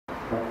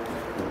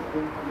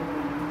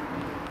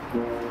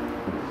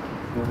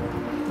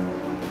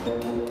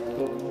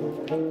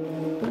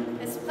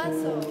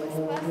Espresso,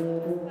 espresso,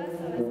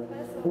 espresso,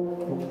 espresso.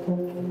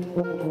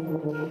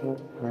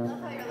 I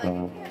love how you're like,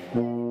 you can't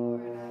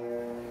pour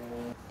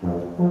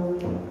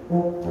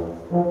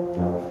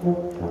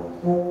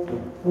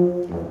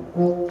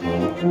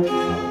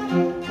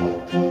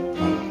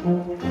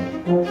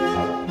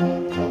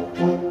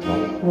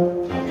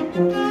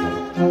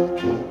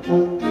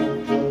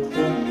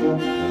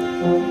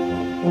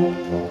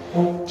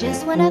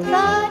Just when I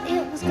thought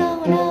it was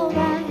going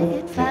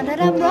alright, found out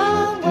I'm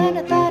wrong when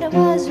I thought it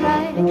was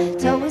right.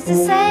 It's always the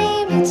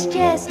same, it's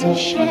just a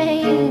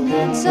shame,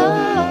 that's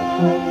all.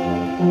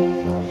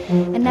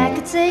 And I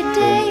could say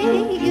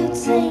day, you'd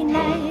say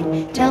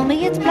night. Tell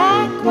me it's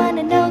black when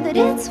I know that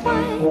it's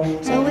white.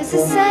 It's always the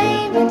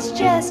same, it's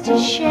just a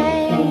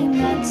shame,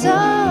 that's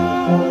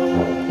all.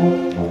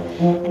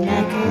 And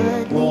I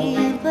could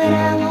leave, but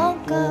I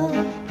won't go.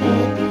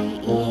 It'd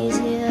be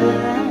easier,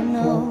 I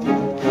know.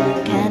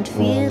 Can't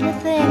feel a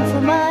thing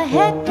from my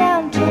head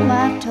down to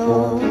my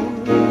toes.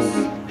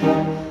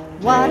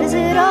 Why does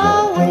it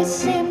always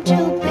seem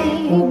to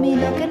be me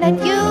looking at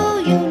you,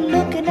 you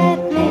looking at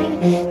me?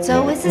 It's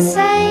always the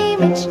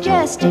same, it's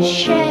just a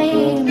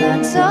shame,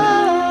 that's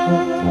all.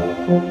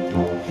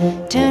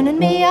 Turning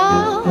me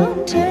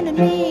on, turning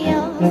me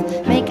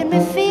off, making me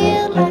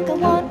feel like I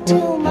want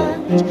too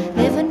much.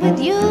 Living with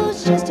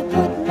you's just to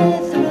put me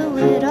through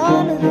it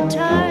all of the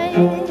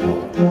time.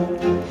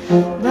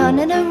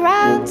 Running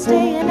around,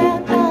 staying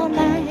out all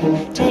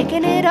night,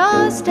 taking it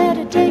all instead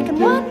of taking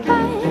one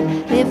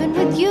bite. Living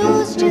with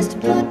you's just to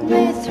put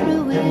me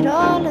through it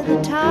all of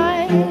the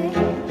time.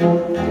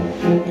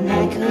 And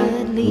I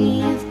could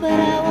leave, but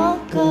I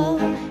won't go.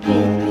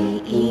 It'd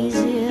be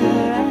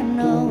easier, I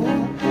know.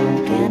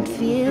 Can't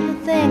feel a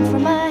thing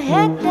from my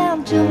head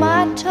down to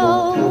my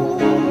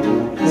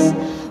toes.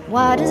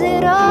 Why does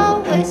it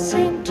always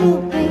seem to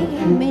be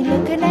me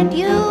looking at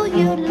you,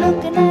 you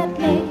looking at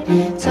me?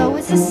 It's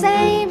always the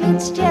same,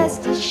 it's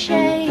just a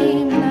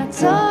shame,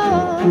 that's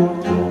all.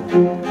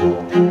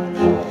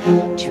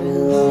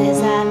 Truth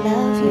is I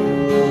love you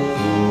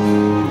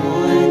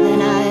more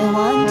than I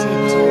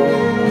wanted to.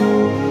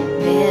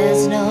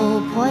 There's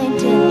no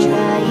point in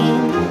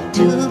trying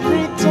to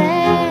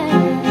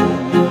pretend.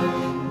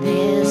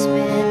 There's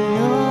been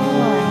no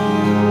one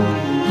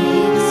who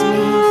makes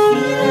me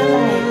feel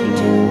like you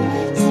do.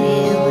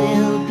 Say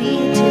we'll be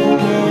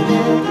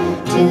together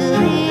till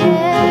the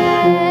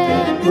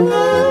end. Ooh.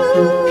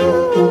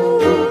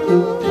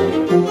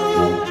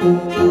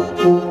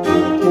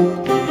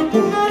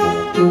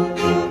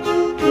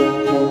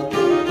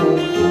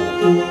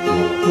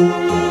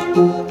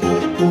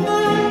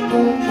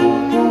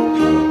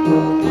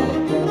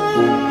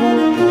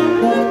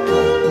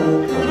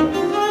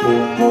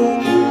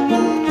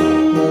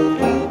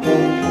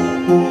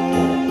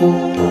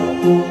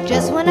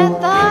 Just when I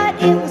thought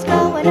it was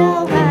going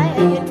alright,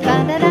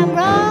 found that I'm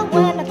wrong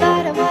when I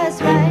thought it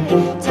was right.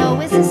 It's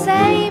always the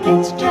same,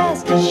 it's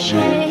just a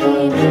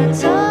shame,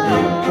 that's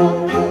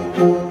all.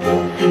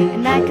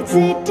 And I could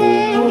say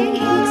day,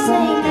 you'd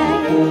say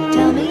night.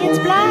 Tell me it's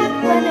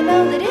black when I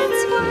know that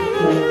it's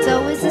white. It's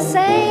always the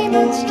same,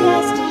 it's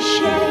just a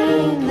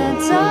shame,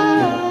 that's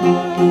all.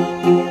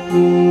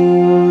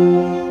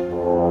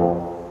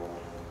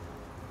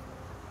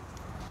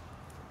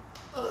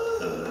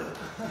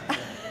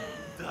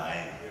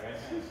 Dying.